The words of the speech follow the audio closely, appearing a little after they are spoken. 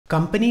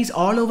Companies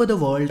all over the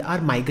world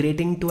are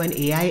migrating to an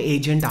AI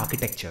agent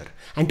architecture.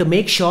 And to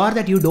make sure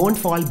that you don't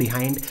fall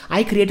behind,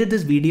 I created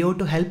this video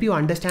to help you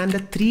understand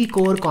the three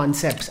core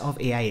concepts of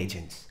AI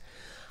agents.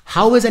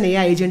 How is an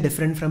AI agent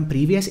different from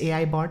previous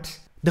AI bots?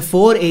 The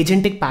four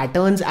agentic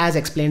patterns as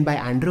explained by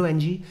Andrew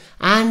Ng,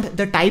 and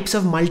the types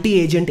of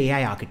multi-agent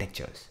AI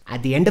architectures.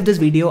 At the end of this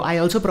video, I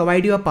also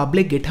provide you a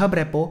public GitHub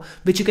repo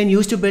which you can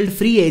use to build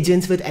free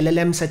agents with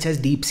LLMs such as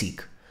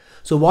DeepSeek.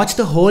 So watch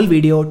the whole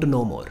video to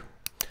know more.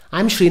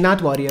 I'm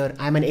Srinath Warrior.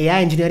 I'm an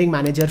AI engineering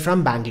manager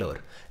from Bangalore.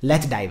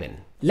 Let's dive in.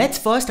 Let's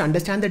first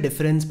understand the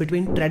difference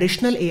between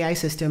traditional AI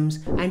systems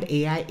and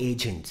AI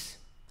agents.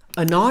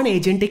 A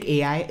non-agentic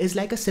AI is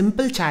like a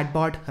simple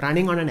chatbot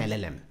running on an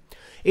LLM.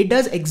 It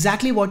does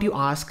exactly what you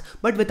ask,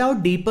 but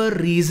without deeper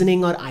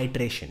reasoning or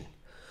iteration.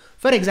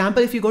 For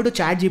example, if you go to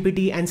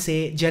ChatGPT and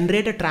say,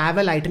 generate a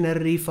travel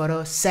itinerary for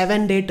a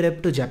 7-day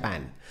trip to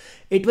Japan,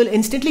 it will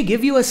instantly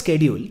give you a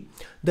schedule.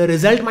 The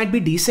result might be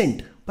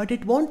decent, but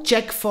it won't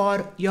check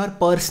for your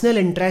personal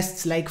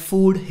interests like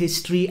food,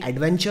 history,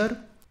 adventure,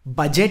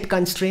 budget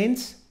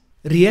constraints,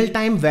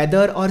 real-time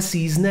weather or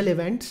seasonal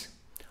events,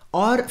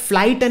 or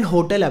flight and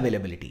hotel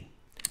availability.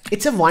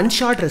 It's a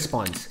one-shot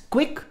response,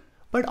 quick,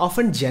 but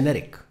often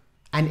generic.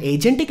 An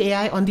agentic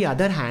AI, on the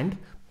other hand,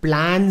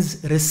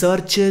 plans,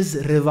 researches,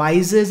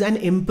 revises, and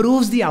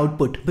improves the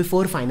output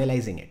before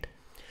finalizing it.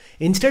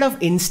 Instead of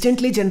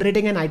instantly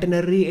generating an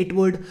itinerary, it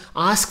would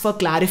ask for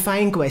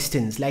clarifying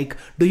questions like,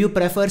 do you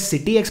prefer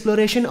city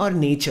exploration or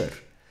nature?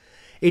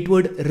 It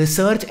would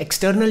research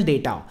external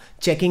data,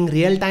 checking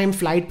real-time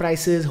flight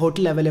prices,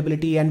 hotel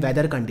availability, and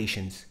weather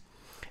conditions.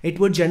 It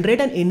would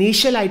generate an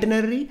initial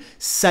itinerary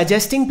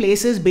suggesting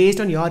places based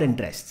on your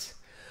interests.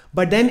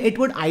 But then it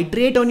would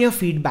iterate on your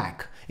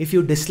feedback. If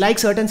you dislike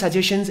certain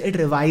suggestions, it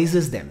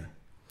revises them.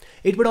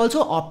 It would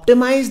also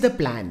optimize the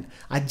plan,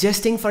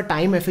 adjusting for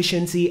time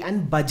efficiency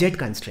and budget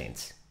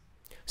constraints.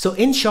 So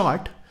in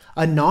short,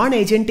 a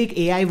non-agentic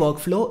AI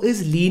workflow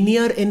is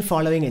linear in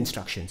following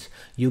instructions.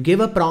 You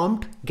give a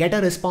prompt, get a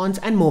response,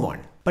 and move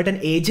on. But an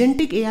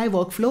agentic AI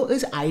workflow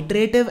is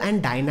iterative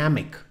and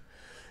dynamic.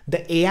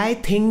 The AI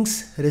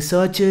thinks,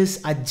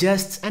 researches,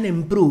 adjusts, and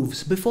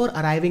improves before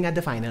arriving at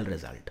the final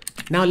result.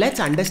 Now let's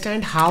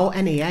understand how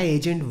an AI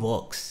agent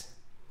works.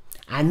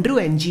 Andrew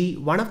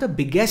Ng, one of the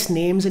biggest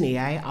names in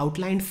AI,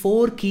 outlined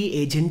four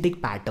key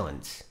agentic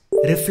patterns.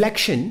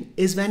 Reflection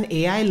is when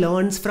AI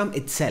learns from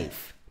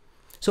itself.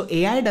 So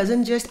AI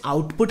doesn't just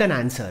output an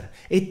answer,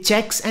 it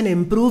checks and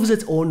improves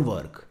its own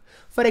work.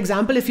 For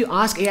example, if you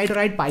ask AI to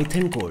write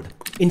Python code,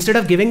 instead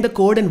of giving the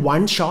code in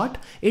one shot,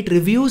 it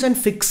reviews and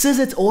fixes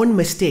its own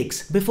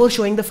mistakes before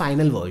showing the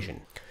final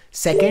version.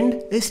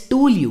 Second is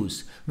tool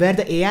use, where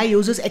the AI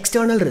uses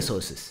external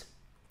resources.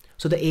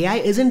 So the AI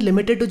isn't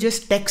limited to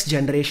just text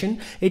generation.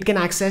 It can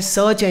access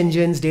search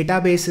engines,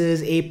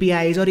 databases,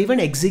 APIs, or even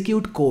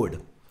execute code.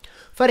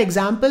 For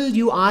example,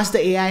 you ask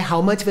the AI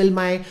how much will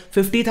my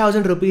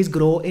 50,000 rupees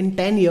grow in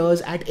 10 years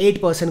at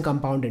 8%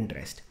 compound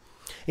interest.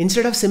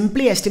 Instead of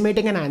simply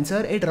estimating an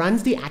answer, it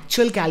runs the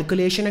actual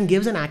calculation and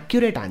gives an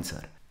accurate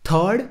answer.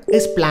 Third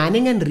is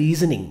planning and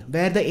reasoning,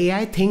 where the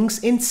AI thinks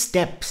in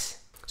steps.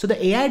 So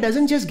the AI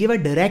doesn't just give a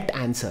direct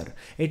answer,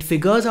 it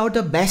figures out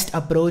the best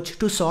approach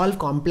to solve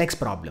complex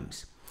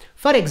problems.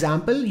 For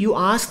example, you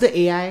ask the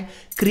AI,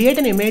 create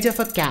an image of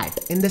a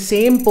cat in the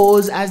same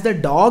pose as the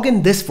dog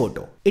in this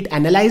photo. It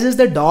analyzes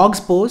the dog's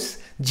pose,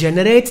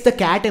 generates the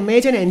cat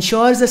image, and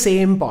ensures the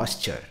same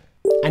posture.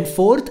 And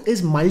fourth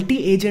is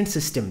multi-agent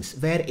systems,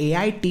 where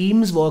AI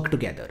teams work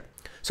together.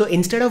 So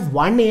instead of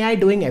one AI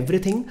doing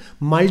everything,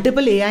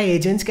 multiple AI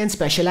agents can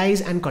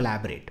specialize and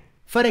collaborate.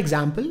 For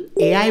example,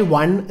 AI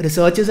 1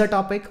 researches a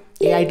topic,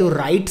 AI 2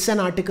 writes an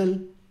article,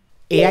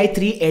 AI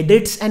 3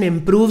 edits and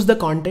improves the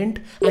content,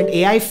 and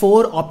AI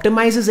 4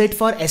 optimizes it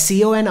for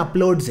SEO and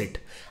uploads it.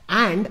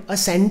 And a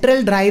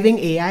central driving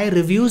AI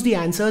reviews the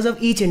answers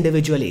of each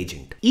individual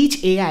agent.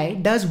 Each AI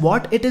does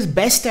what it is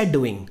best at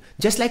doing,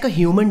 just like a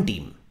human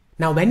team.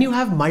 Now, when you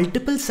have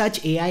multiple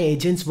such AI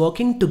agents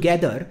working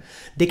together,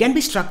 they can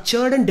be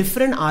structured in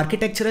different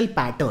architectural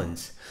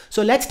patterns.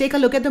 So let's take a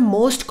look at the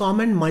most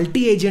common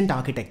multi-agent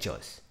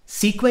architectures.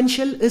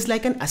 Sequential is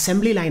like an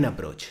assembly line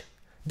approach.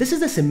 This is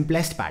the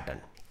simplest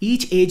pattern.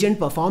 Each agent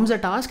performs a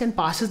task and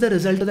passes the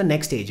result to the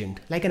next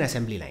agent, like an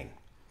assembly line.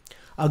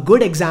 A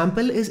good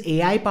example is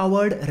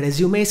AI-powered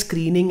resume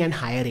screening and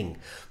hiring,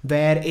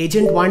 where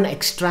Agent 1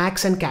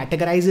 extracts and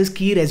categorizes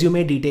key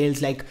resume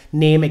details like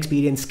name,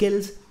 experience,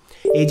 skills.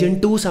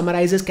 Agent 2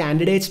 summarizes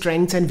candidate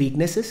strengths and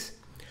weaknesses.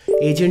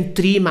 Agent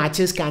 3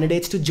 matches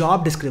candidates to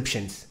job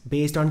descriptions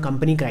based on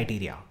company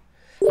criteria.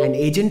 And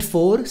Agent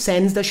 4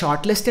 sends the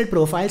shortlisted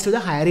profiles to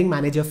the hiring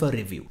manager for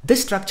review.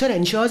 This structure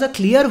ensures a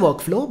clear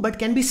workflow but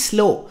can be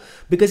slow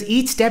because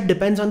each step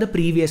depends on the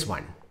previous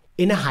one.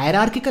 In a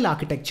hierarchical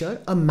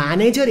architecture, a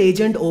manager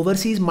agent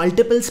oversees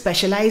multiple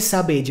specialized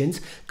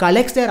sub-agents,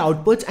 collects their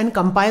outputs, and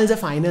compiles a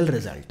final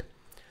result.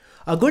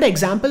 A good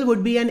example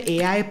would be an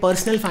AI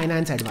personal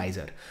finance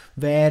advisor,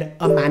 where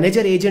a manager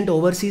agent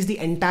oversees the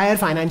entire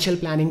financial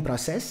planning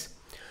process.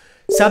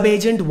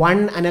 Sub-agent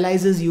 1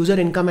 analyzes user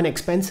income and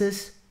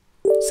expenses.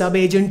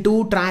 Sub-agent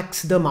 2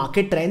 tracks the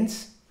market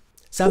trends.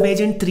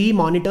 Sub-agent 3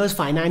 monitors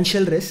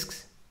financial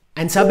risks.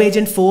 And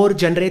sub-agent 4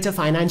 generates a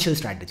financial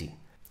strategy.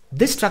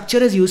 This structure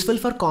is useful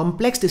for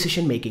complex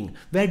decision making,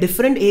 where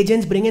different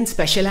agents bring in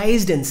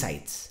specialized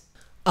insights.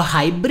 A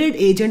hybrid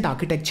agent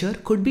architecture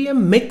could be a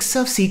mix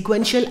of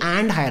sequential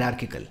and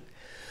hierarchical.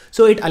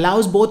 So it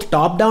allows both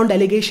top-down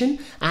delegation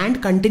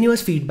and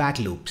continuous feedback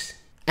loops.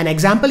 An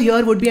example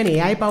here would be an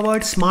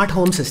AI-powered smart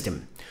home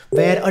system,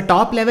 where a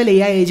top-level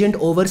AI agent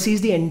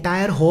oversees the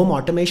entire home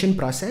automation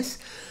process.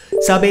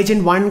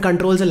 Sub-agent 1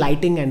 controls the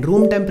lighting and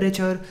room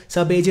temperature.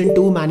 Sub-agent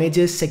 2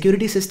 manages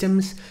security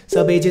systems.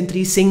 Sub-agent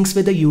 3 syncs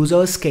with the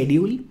user's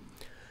schedule.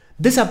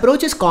 This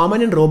approach is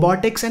common in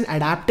robotics and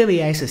adaptive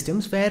AI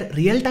systems where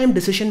real-time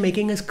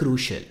decision-making is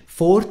crucial.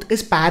 Fourth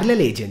is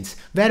parallel agents,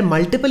 where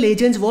multiple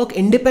agents work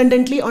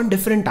independently on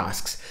different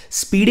tasks,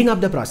 speeding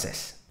up the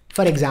process.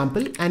 For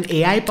example, an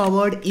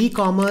AI-powered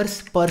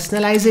e-commerce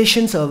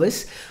personalization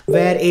service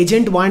where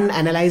Agent 1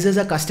 analyzes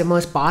a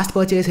customer's past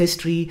purchase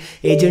history,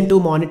 Agent 2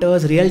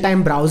 monitors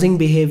real-time browsing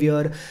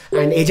behavior,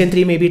 and Agent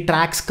 3 maybe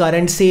tracks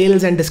current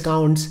sales and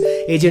discounts.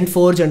 Agent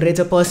 4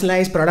 generates a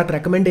personalized product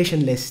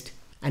recommendation list.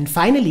 And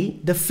finally,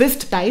 the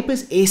fifth type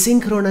is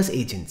asynchronous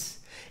agents.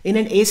 In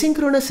an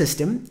asynchronous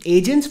system,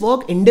 agents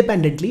work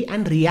independently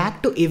and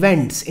react to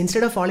events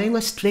instead of following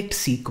a strict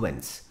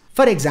sequence.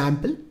 For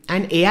example,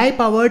 an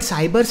AI-powered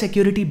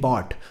cybersecurity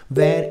bot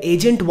where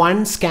Agent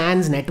 1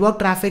 scans network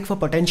traffic for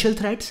potential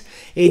threats,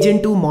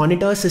 Agent 2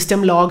 monitors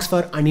system logs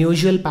for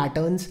unusual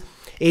patterns,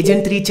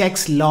 Agent 3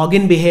 checks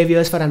login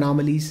behaviors for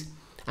anomalies,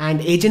 and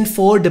Agent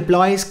 4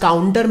 deploys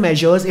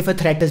countermeasures if a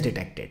threat is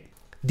detected.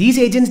 These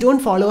agents don't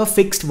follow a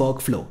fixed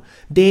workflow.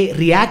 They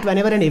react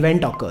whenever an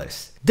event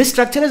occurs. This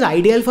structure is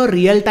ideal for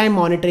real-time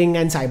monitoring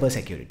and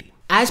cybersecurity.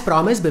 As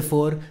promised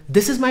before,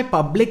 this is my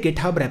public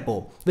GitHub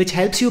repo, which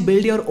helps you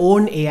build your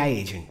own AI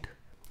agent.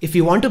 If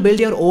you want to build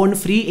your own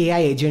free AI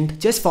agent,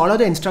 just follow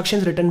the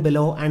instructions written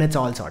below and it's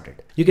all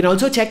sorted. You can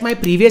also check my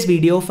previous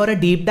video for a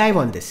deep dive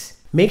on this.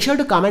 Make sure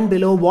to comment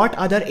below what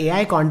other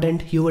AI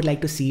content you would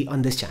like to see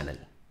on this channel.